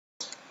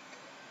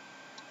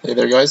Hey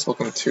there guys,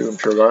 welcome to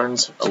Impure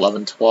Gardens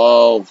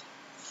 11-12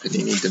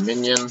 Panini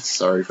Dominion.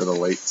 Sorry for the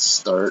late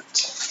start.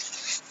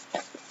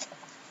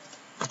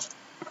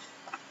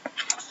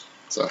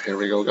 So here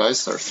we go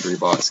guys, our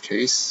 3-box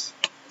case.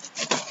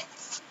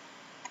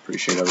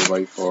 Appreciate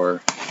everybody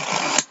for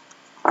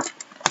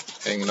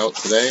hanging out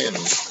today and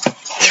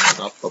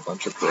picking up a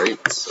bunch of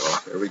breaks.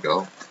 So here we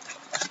go.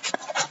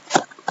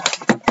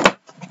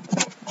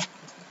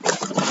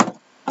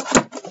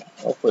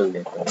 Hopefully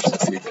we can finish the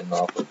season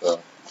off with a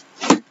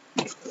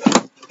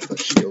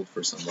shield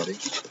for somebody.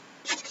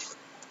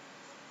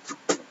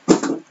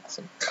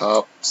 Some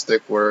cup,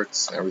 stick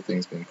works,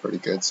 everything's been pretty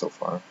good so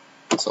far.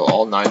 So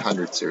all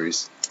 900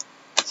 series.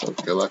 So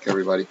good luck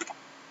everybody.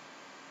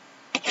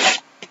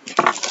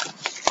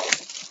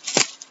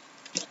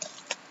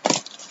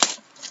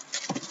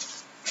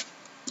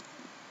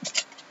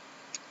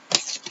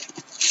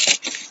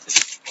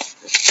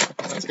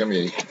 It's gonna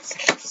be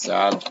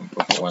sad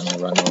when I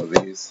run out of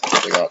these.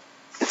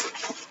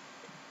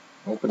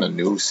 Open a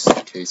new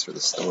case for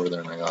the store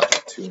there, and I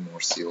got 2 more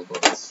sealed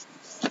ones.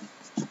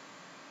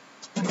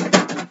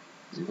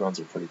 These ones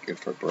are pretty good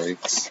for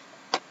breaks.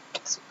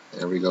 So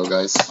there we go,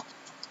 guys.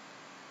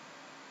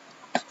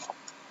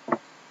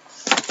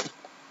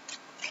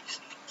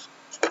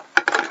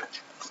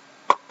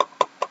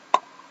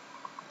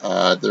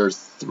 There's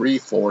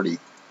 340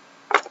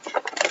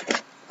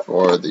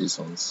 for these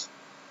ones.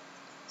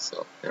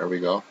 So there we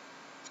go.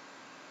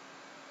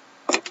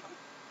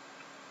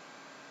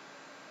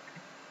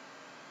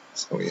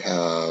 So we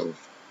have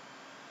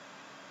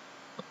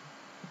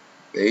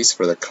base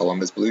for the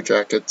Columbus Blue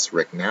Jackets,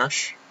 Rick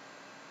Nash.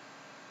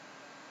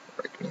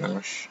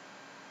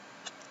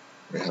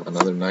 We have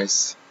another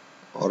nice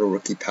auto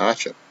rookie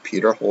patch of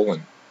Peter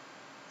Holen,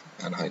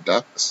 Anaheim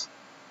Ducks,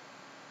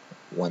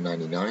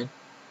 199.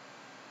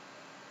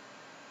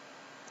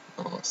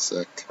 Oh,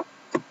 sick.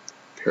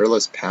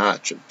 Peerless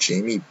patch of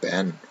Jamie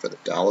Benn for the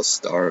Dallas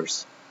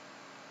Stars,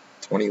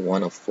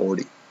 21 of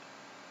 40.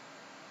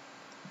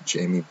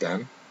 Jamie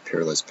Benn,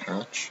 peerless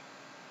patch.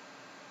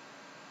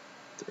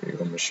 There you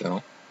go,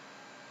 Michelle.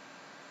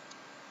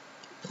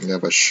 We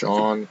have a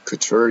Sean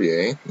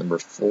Couturier, number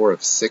 4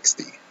 of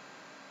 60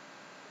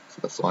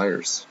 for the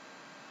Flyers.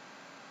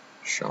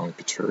 Sean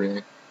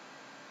Couturier.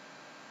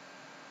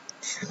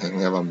 And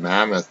we have a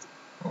Mammoth.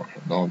 Oh,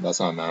 no, that's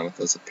not a Mammoth.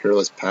 That's a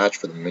peerless patch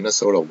for the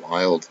Minnesota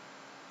Wild.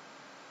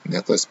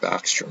 Nicholas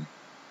Backstrom.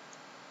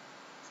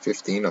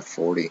 15 of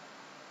 40.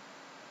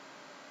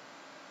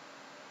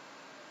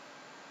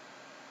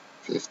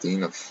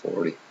 15 of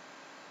 40.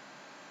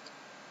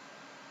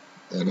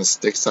 And a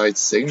stick side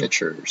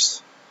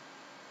signatures.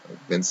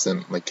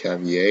 Vincent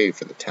LeCavier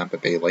for the Tampa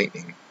Bay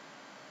Lightning.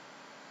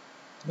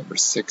 Number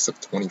 6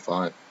 of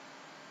 25.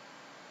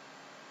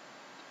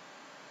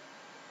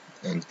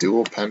 And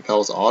dual pen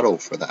pals auto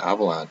for the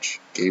Avalanche.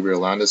 Gabriel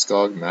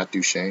Landeskog, Matt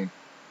Duchene.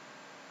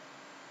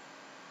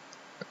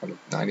 Out of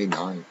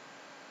 99.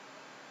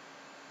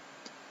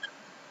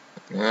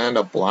 And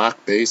a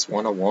black base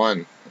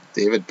 101.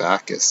 David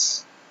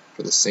Backes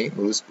for the St.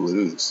 Louis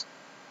Blues.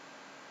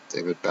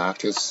 David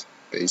Backes,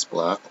 base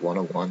black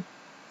 101.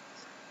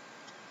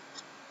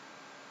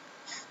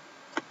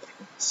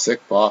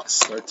 Sick box,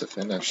 start to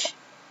finish.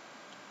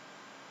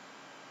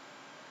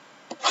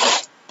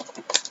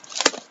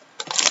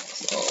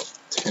 So,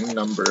 tin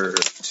number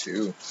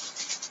 2.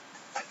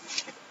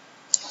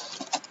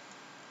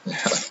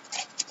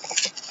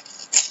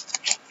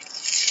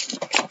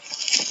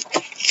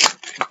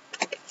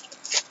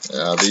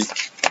 Yeah, these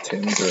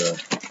tins are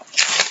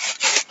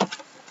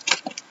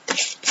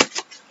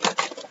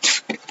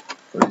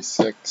pretty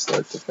sick,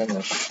 start to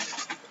finish.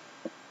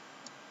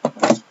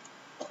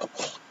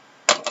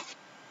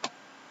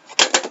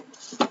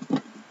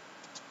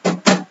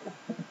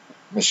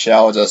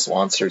 Michelle just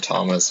wants her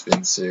Thomas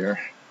Vince here.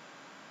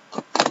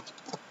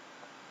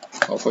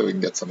 Hopefully we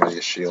can get somebody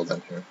a shield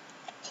in here.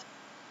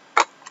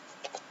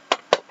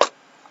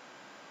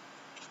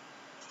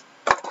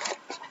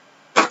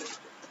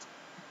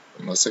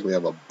 It looks like we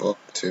have a book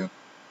too.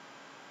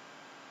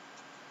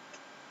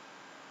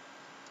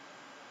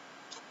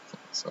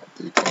 So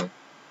deep one.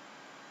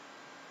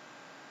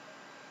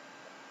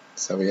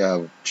 So we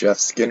have Jeff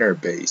Skinner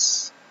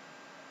base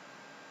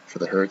for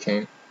the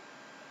Hurricane.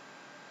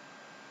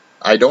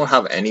 I don't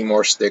have any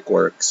more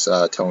Stickworks,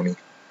 Tony.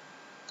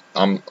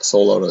 I'm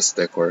sold out of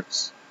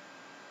Stickworks.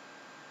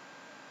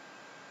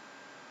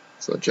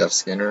 So Jeff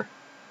Skinner.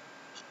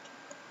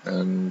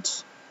 And,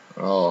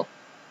 oh.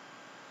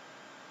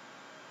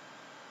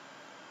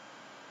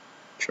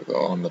 Should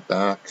go on the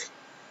back.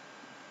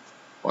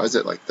 Why is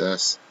it like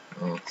this?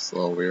 Oh, it's a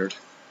little weird.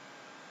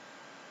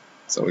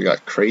 So we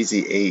got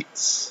Crazy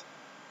 8s.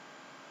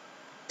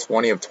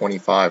 20 of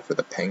 25 for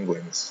the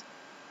Penguins.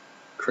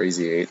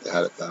 Crazy 8, they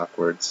had it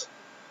backwards.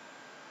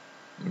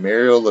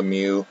 Mario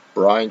Lemieux,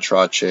 Brian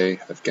Trottier,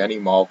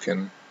 Evgeny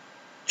Malkin,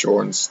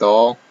 Jordan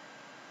Stahl,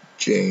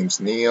 James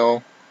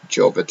Neal,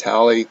 Joe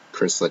Vitale,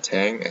 Chris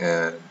Letang,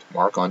 and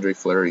Marc-Andre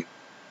Fleury.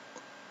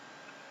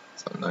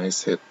 So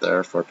nice hit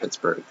there for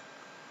Pittsburgh.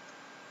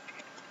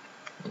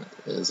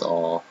 is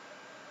all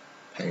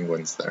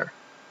Penguins there.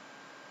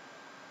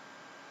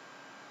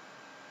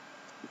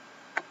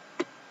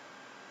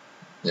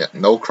 Yeah,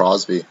 no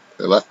Crosby.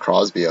 They left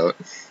Crosby out.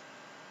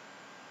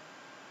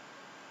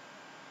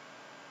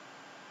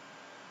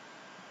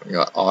 We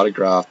got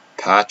autographed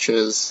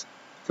patches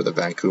for the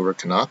Vancouver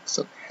Canucks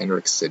of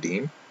Henrik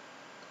Sedin.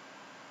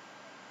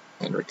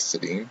 And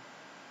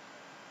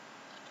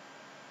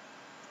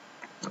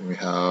we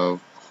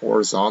have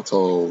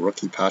horizontal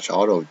rookie patch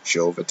auto,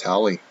 Joe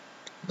Vitale,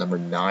 number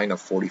 9 of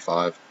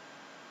 45.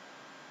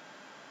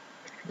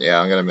 Yeah,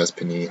 I'm going to miss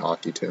Panini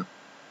Hockey too.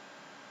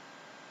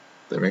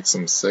 They make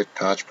some sick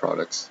patch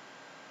products.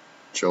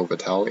 Joe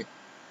Vitale.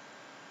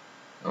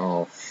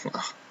 Oh, we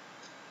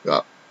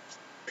got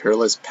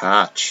Peerless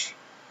Patch.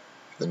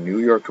 The New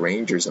York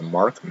Rangers and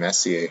Mark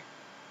Messier.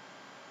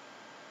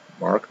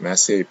 Mark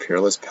Messier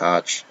Peerless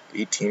Patch,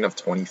 18 of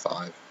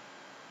 25.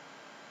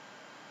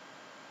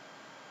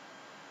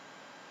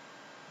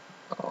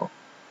 Oh.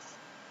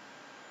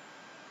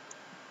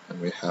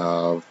 And we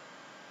have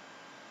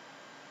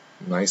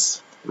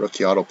nice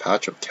rookie auto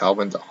patch of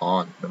Calvin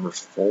DeHaan, number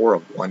 4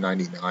 of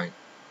 199.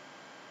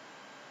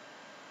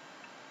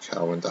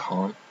 Calvin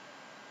DeHaan.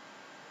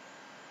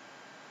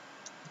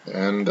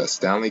 And a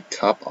Stanley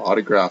Cup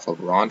autograph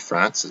of Ron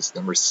Francis,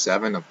 number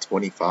 7 of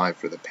 25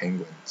 for the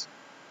Penguins.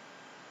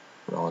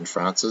 Ron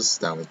Francis,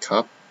 Stanley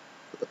Cup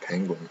for the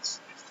Penguins.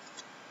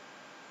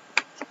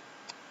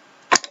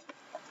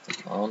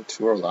 On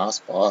to our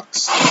last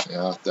box.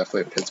 Yeah,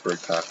 definitely a Pittsburgh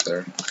pack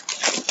there.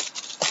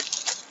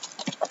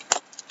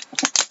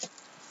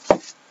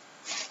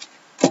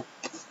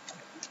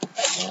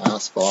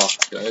 Last box,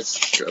 guys.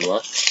 Good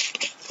luck.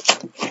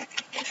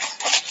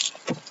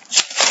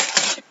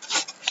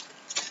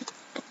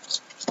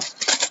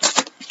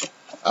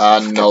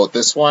 No,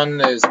 this one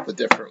is the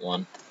different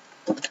one.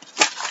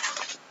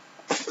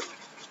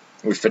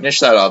 We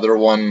finished that other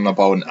one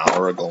about an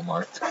hour ago,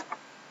 Mark.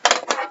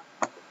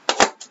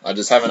 I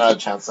just haven't had a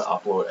chance to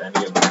upload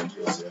any of the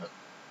videos yet.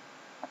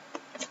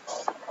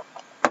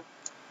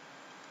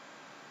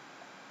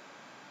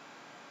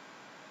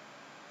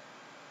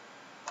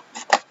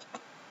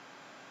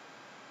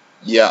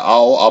 Yeah,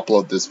 I'll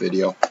upload this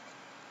video.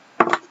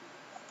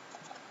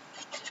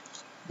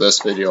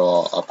 This video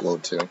I'll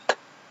upload too.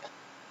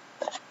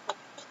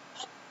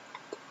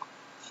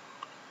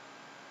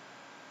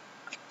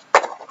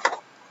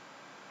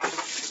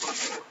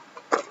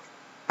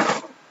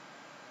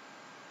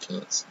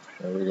 Okay, so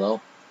here we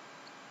go.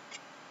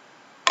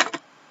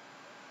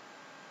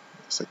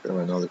 Looks like there's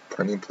another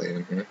printing plate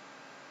in here.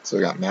 So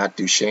we got Matt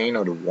Duchene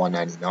out of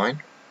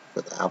 199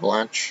 for the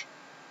Avalanche.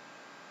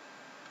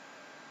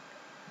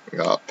 We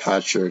got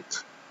Patrick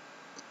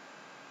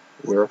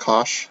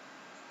Wirakosh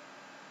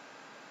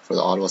for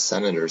the Ottawa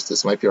Senators.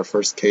 This might be our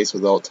first case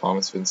without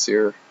Thomas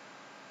Vincier.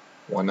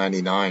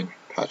 199,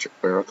 Patrick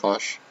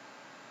Wirakosh.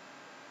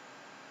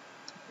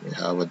 We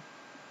have a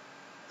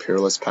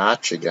Peerless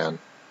patch again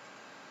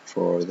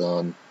for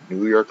the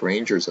New York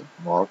Rangers of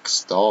Mark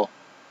Stahl.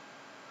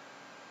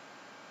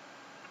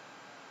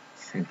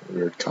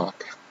 Weird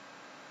cock.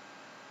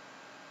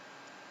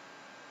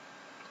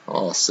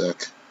 Oh,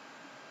 sick.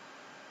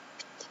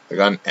 I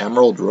got an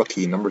Emerald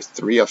Rookie, number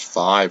 3 of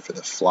 5 for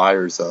the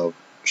Flyers of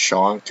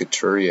Sean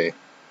Couturier.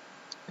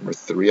 Number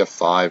 3 of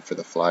 5 for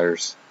the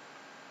Flyers.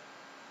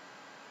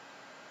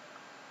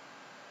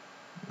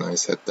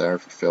 Nice hit there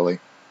for Philly.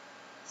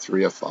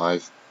 3 of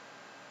 5.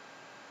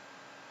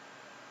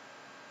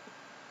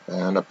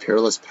 And a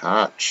Peerless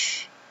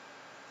patch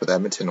for the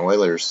Edmonton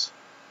Oilers.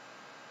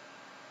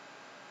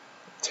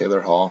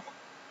 Taylor Hall.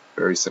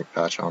 Very sick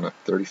patch on it.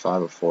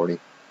 35 of 40.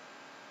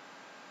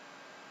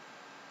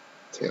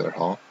 Taylor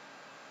Hall.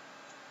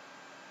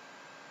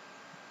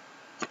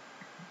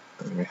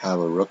 And we have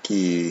a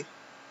rookie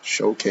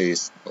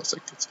showcase. Looks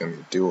like it's going to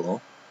be a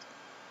duo.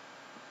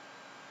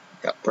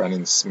 Got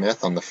Brendan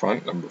Smith on the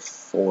front, number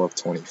 4 of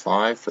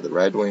 25 for the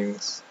Red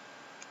Wings.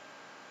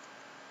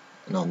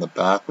 And on the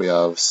back we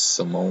have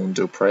Simone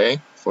Dupré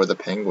for the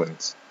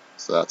Penguins.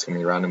 So that's going to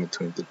be random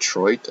between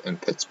Detroit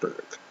and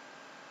Pittsburgh.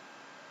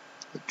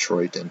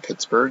 Detroit and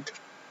Pittsburgh.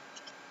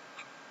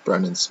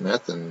 Brendan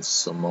Smith and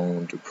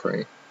Simone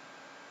Dupré.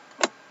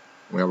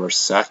 We have our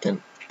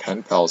second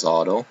Pen Pals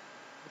auto.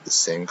 The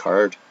same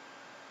card.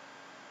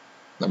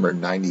 Number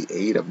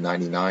 98 of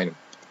 99.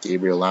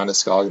 Gabriel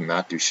Landeskog and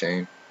Matt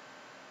Duchene.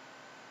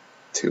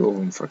 2 of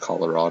them for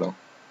Colorado.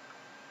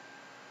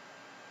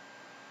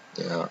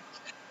 Yeah.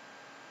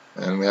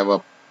 And we have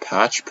a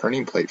patch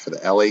printing plate for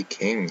the LA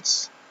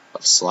Kings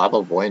of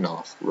Slava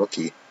Voinov,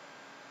 rookie.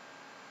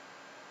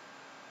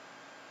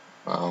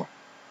 Wow.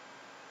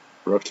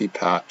 Rookie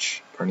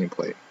patch printing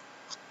plate.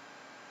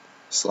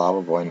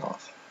 Slava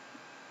Voinov.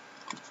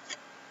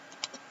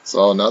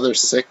 So another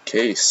sick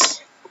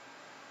case.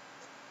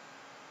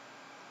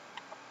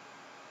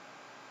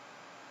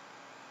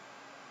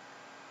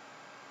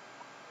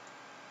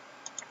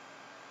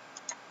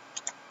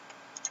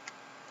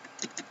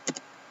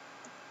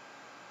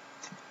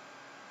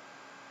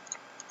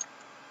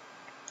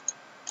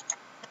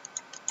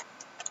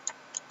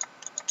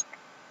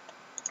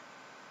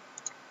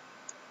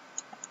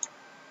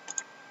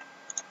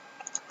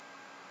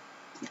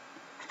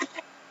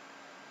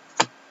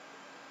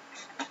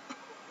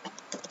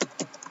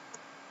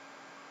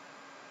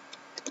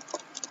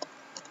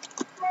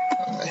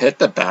 I hit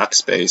the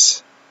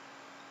backspace.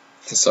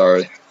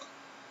 Sorry.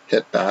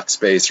 Hit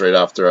backspace right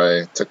after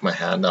I took my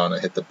hand down. I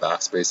hit the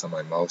backspace on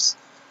my mouse.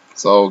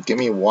 So give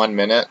me 1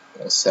 minute.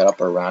 We'll set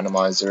up our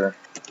randomizer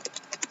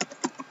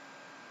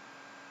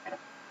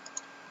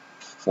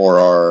for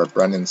our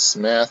Brendan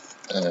Smith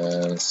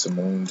and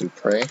Simone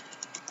Dupre.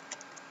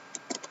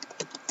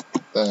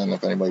 Then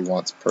if anybody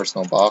wants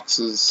personal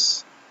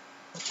boxes,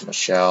 like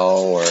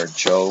Michelle or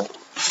Joe,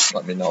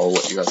 let me know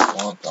what you guys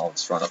want. I'll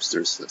just run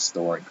upstairs to the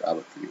store and grab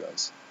it for you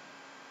guys.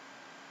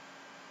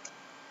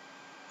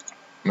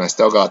 And I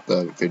still got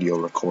the video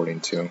recording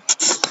too.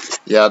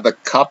 Yeah, the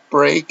cup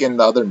break and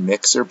the other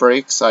mixer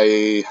breaks,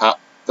 I have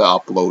to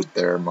upload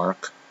there,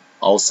 Mark.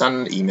 I'll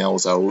send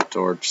emails out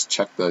or just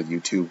check the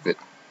YouTube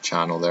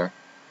channel there.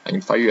 I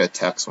can fire you a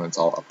text when it's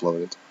all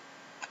uploaded.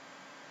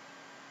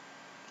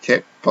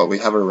 Okay, but we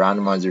have a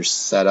randomizer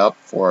set up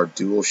for our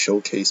dual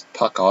showcase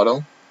puck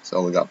auto.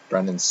 So we got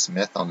Brendan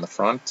Smith on the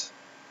front.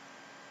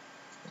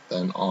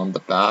 Then on the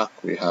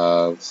back we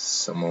have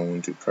Simone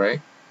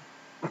Dupre.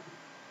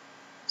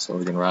 So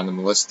we're going to random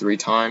the list 3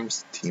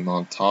 times. Team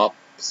on top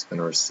is going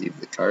to receive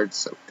the card,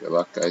 so good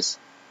luck, guys.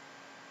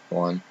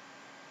 1,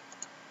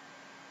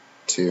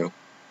 2,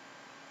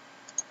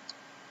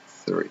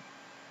 3.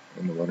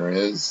 And the winner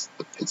is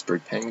the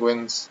Pittsburgh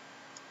Penguins.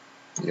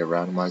 You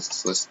randomized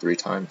this list 3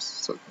 times,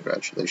 so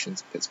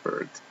congratulations,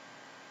 Pittsburgh.